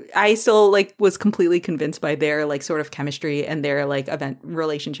 but I still like was completely convinced by their like sort of chemistry and their like event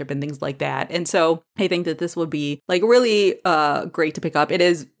relationship and things like that. And so I think that this would be like really great to pick up. It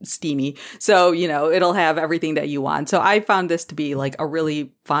is steamy, so it'll have everything that you want. So I found this to be like a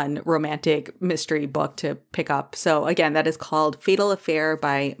really fun romantic mystery book to pick up. So again, that is called Fatal Affair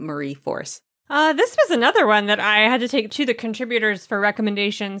by Marie Force. This was another one that I had to take to the contributors for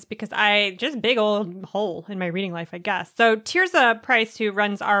recommendations because I just big old hole in my reading life, I guess. So Tirza Price, who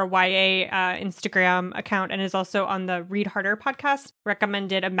runs our YA Instagram account and is also on the Read Harder podcast,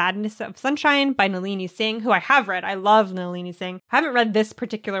 recommended A Madness of Sunshine by Nalini Singh, who I have read. I love Nalini Singh. I haven't read this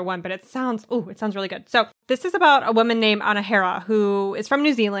particular one, but it sounds really good. So this is about a woman named Anahera who is from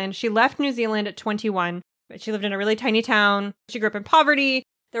New Zealand. She left New Zealand at 21. She lived in a really tiny town. She grew up in poverty.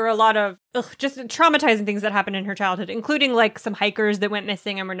 There were a lot of just traumatizing things that happened in her childhood, including like some hikers that went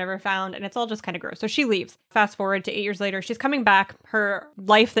missing and were never found. And it's all just kind of gross. So she leaves. Fast forward to 8 years later, she's coming back. Her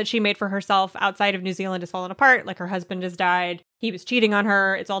life that she made for herself outside of New Zealand has fallen apart. Like her husband has died. He was cheating on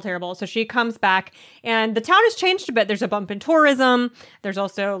her. It's all terrible. So she comes back and the town has changed a bit. There's a bump in tourism. There's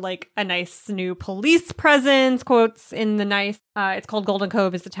also like a nice new police presence, quotes in the nice. It's called Golden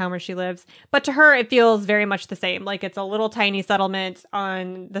Cove is the town where she lives. But to her, it feels very much the same. Like it's a little tiny settlement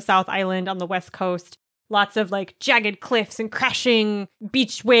on the South Island on the West Coast. Lots of like jagged cliffs and crashing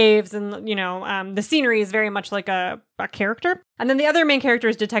beach waves. And, the scenery is very much like a character. And then the other main character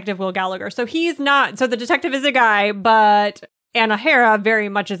is Detective Will Gallagher. So the detective is a guy, but Anahera very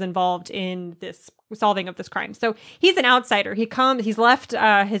much is involved in this solving of this crime. So he's an outsider. He's left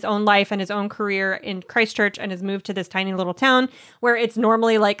his own life and his own career in Christchurch and has moved to this tiny little town where it's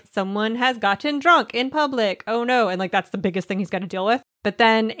normally like someone has gotten drunk in public. Oh no. And like, that's the biggest thing he's got to deal with. But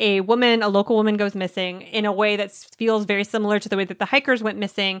then a local woman goes missing in a way that feels very similar to the way that the hikers went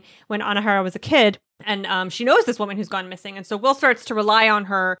missing when Anahera was a kid. And she knows this woman who's gone missing. And so Will starts to rely on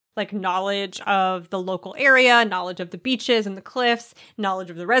her like knowledge of the local area, knowledge of the beaches and the cliffs, knowledge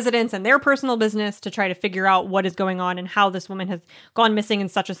of the residents and their personal business to try to figure out what is going on and how this woman has gone missing in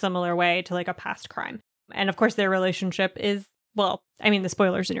such a similar way to like a past crime. And of course, their relationship is, well, I mean, the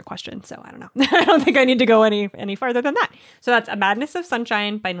spoilers in your question, so I don't know. I don't think I need to go any farther than that. So that's A Madness of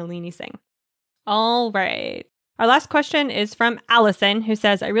Sunshine by Nalini Singh. All right. Our last question is from Allison, who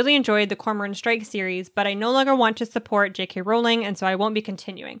says, I really enjoyed the Cormoran Strike series, but I no longer want to support J.K. Rowling, and so I won't be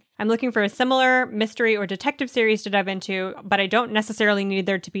continuing. I'm looking for a similar mystery or detective series to dive into, but I don't necessarily need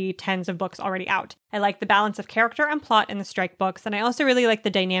there to be tens of books already out. I like the balance of character and plot in the Strike books, and I also really like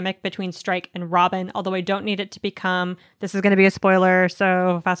the dynamic between Strike and Robin, although I don't need it to become, this is going to be a spoiler,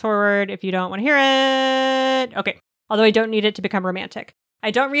 so fast forward if you don't want to hear it. Okay. Although I don't need it to become romantic. I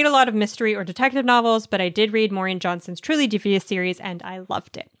don't read a lot of mystery or detective novels, but I did read Maureen Johnson's Truly Devious series, and I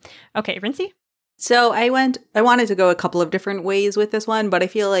loved it. Okay, Rincey? So I wanted to go a couple of different ways with this one, but I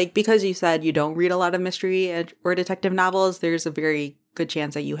feel like because you said you don't read a lot of mystery or detective novels, there's a very good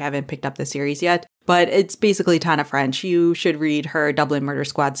chance that you haven't picked up the series yet. But it's basically Tana French. You should read her Dublin Murder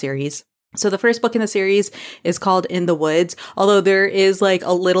Squad series. So the first book in the series is called In the Woods, although there is like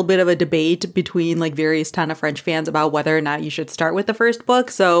a little bit of a debate between like various Tana French fans about whether or not you should start with the first book.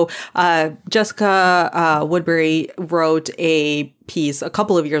 So Jessica Woodbury wrote a piece a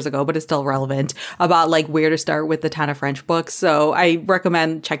couple of years ago, but it's still relevant, about like where to start with the Tana French books. So I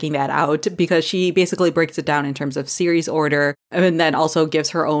recommend checking that out because she basically breaks it down in terms of series order and then also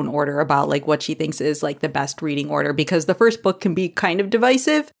gives her own order about like what she thinks is like the best reading order, because the first book can be kind of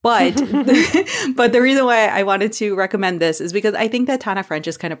divisive, but but the reason why I wanted to recommend this is because I think that Tana French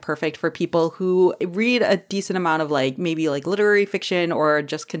is kind of perfect for people who read a decent amount of like maybe like literary fiction or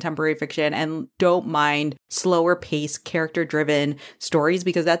just contemporary fiction and don't mind slower pace, character driven stories,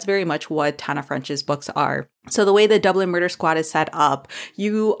 because that's very much what Tana French's books are. So the way the Dublin Murder Squad is set up,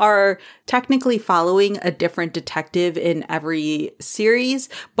 you are technically following a different detective in every series,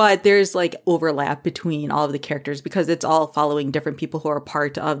 but there's like overlap between all of the characters because it's all following different people who are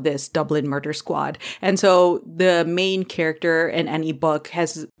part of this Dublin Murder Squad. And so the main character in any book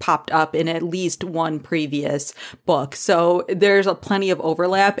has popped up in at least one previous book. So there's plenty of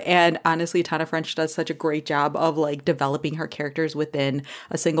overlap. And honestly, Tana French does such a great job of like developing her characters within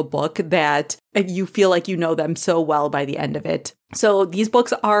a single book that you feel like you know them so well by the end of it. So these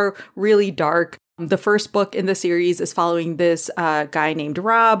books are really dark. The first book in the series is following this guy named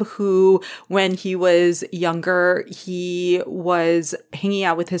Rob, who, when he was younger, he was hanging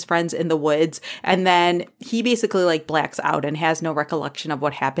out with his friends in the woods. And then he basically like blacks out and has no recollection of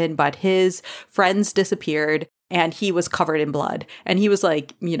what happened. But his friends disappeared. And he was covered in blood. And he was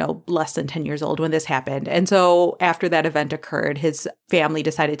like, less than 10 years old when this happened. And so after that event occurred, his family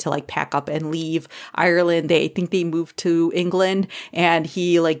decided to like pack up and leave Ireland. They think they moved to England, and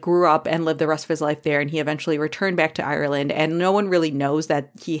he like grew up and lived the rest of his life there. And he eventually returned back to Ireland. And no one really knows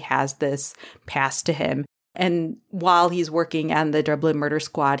that he has this past to him. And while he's working on the Dublin Murder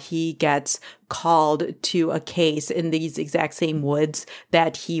Squad, he gets called to a case in these exact same woods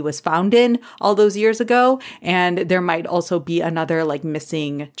that he was found in all those years ago. And there might also be another like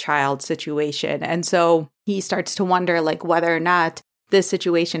missing child situation. And so he starts to wonder like whether or not this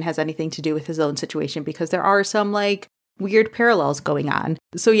situation has anything to do with his own situation, because there are some like weird parallels going on.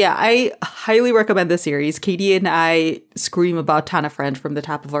 So yeah, I highly recommend this series. Katie and I scream about Tana French from the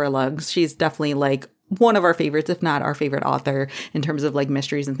top of our lungs. She's definitely like one of our favorites, if not our favorite author in terms of like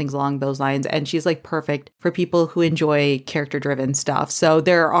mysteries and things along those lines. And she's like perfect for people who enjoy character driven stuff. So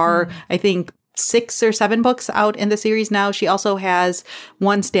there are, I think, 6 or 7 books out in the series now. She also has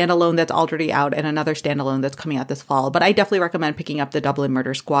one standalone that's already out and another standalone that's coming out this fall. But I definitely recommend picking up the Dublin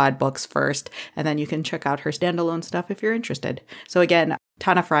Murder Squad books first, and then you can check out her standalone stuff if you're interested. So again,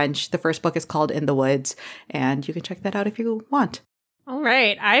 Tana French, the first book is called In the Woods, and you can check that out if you want. All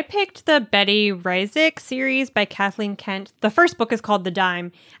right. I picked the Betty Reisig series by Kathleen Kent. The first book is called The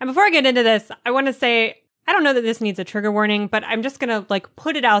Dime. And before I get into this, I want to say, I don't know that this needs a trigger warning, but I'm just going to like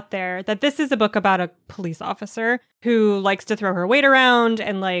put it out there that this is a book about a police officer who likes to throw her weight around,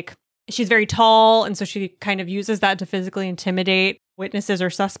 and like she's very tall. And so she kind of uses that to physically intimidate witnesses or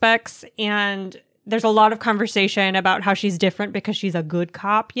suspects. And there's a lot of conversation about how she's different because she's a good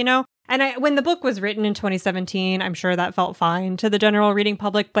cop, And when the book was written in 2017, I'm sure that felt fine to the general reading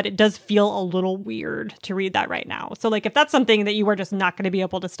public, but it does feel a little weird to read that right now. So like if that's something that you are just not going to be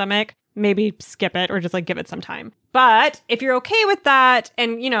able to stomach, maybe skip it or just like give it some time. But if you're okay with that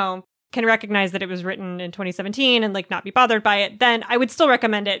and, can recognize that it was written in 2017 and like not be bothered by it, then I would still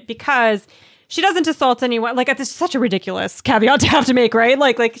recommend it because she doesn't assault anyone. Like, this is such a ridiculous caveat to have to make, right?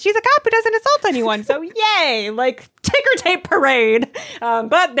 Like she's a cop who doesn't assault anyone. So yay, like ticker tape parade.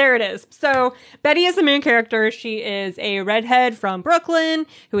 But there it is. So Betty is the main character. She is a redhead from Brooklyn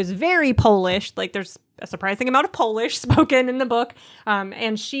who is very Polish. Like there's a surprising amount of Polish spoken in the book.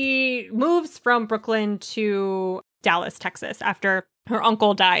 And she moves from Brooklyn to Dallas, Texas after her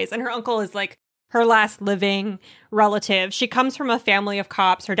uncle dies. And her uncle is like her last living relative. She comes from a family of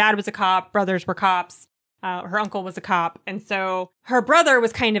cops. Her dad was a cop. Brothers were cops. Her uncle was a cop. And so her brother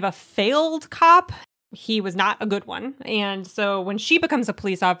was kind of a failed cop. He was not a good one. And so when she becomes a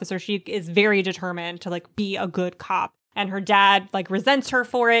police officer, she is very determined to like be a good cop. And her dad like resents her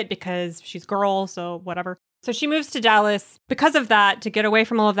for it because she's a girl. So whatever. So she moves to Dallas because of that, to get away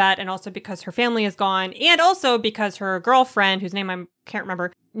from all of that, and also because her family is gone, and also because her girlfriend, whose name I can't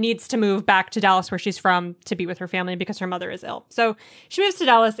remember, needs to move back to Dallas where she's from to be with her family because her mother is ill. So she moves to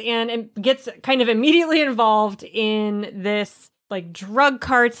Dallas and gets kind of immediately involved in this like drug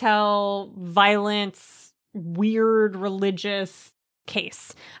cartel, violence, weird religious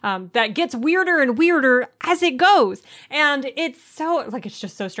case that gets weirder and weirder as it goes. And it's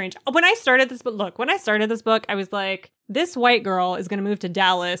just so strange. When I started this book, I was like, this white girl is going to move to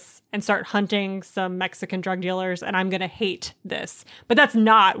Dallas and start hunting some Mexican drug dealers, and I'm going to hate this. But that's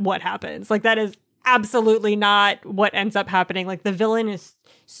not what happens. Like, that is absolutely not what ends up happening. Like, the villain is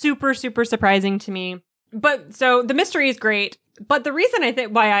super, super surprising to me. But so the mystery is great. But the reason I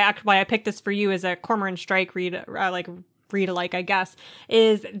think why I picked this for you as a Cormoran Strike read alike, I guess,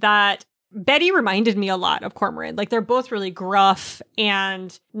 is that Betty reminded me a lot of Cormoran. Like, they're both really gruff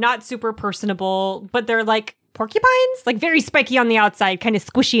and not super personable, but they're like porcupines, like very spiky on the outside, kind of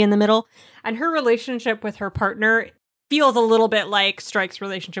squishy in the middle. And her relationship with her partner feels a little bit like Strike's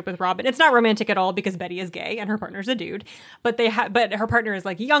relationship with Robin. It's not romantic at all because Betty is gay and her partner's a dude, but her partner is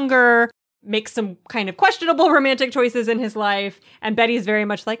like younger makes some kind of questionable romantic choices in his life. And Betty's very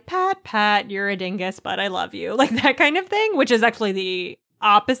much like, Pat, you're a dingus, but I love you. Like that kind of thing, which is actually the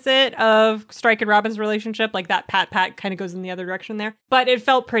opposite of Strike and Robin's relationship. Like that Pat kind of goes in the other direction there. But it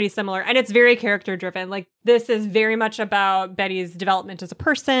felt pretty similar. And it's very character driven. Like this is very much about Betty's development as a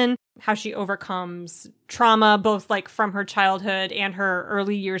person, how she overcomes trauma, both like from her childhood and her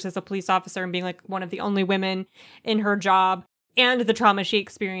early years as a police officer and being like one of the only women in her job, and the trauma she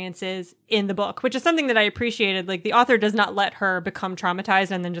experiences in the book, which is something that I appreciated. Like the author does not let her become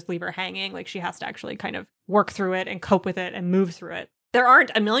traumatized and then just leave her hanging. Like she has to actually kind of work through it and cope with it and move through it. There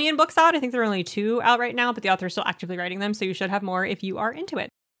aren't a million books out. I think there are only 2 out right now, but the author is still actively writing them. So you should have more if you are into it.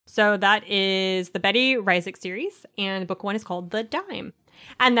 So that is the Betty Reisig series. And book 1 is called The Dime.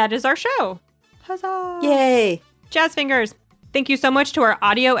 And that is our show. Huzzah! Yay! Jazz fingers. Thank you so much to our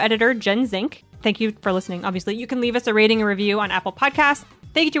audio editor, Jen Zink. Thank you for listening. Obviously, you can leave us a rating and review on Apple Podcasts.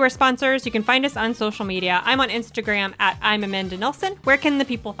 Thank you to our sponsors. You can find us on social media. I'm on Instagram at I'm Amanda Nelson. Where can the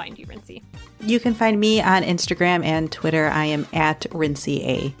people find you, Rincey? You can find me on Instagram and Twitter. I am at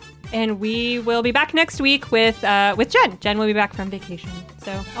RinceyA. And we will be back next week with Jen. Jen will be back from vacation.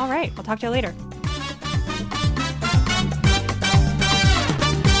 So, all right. I'll talk to you later.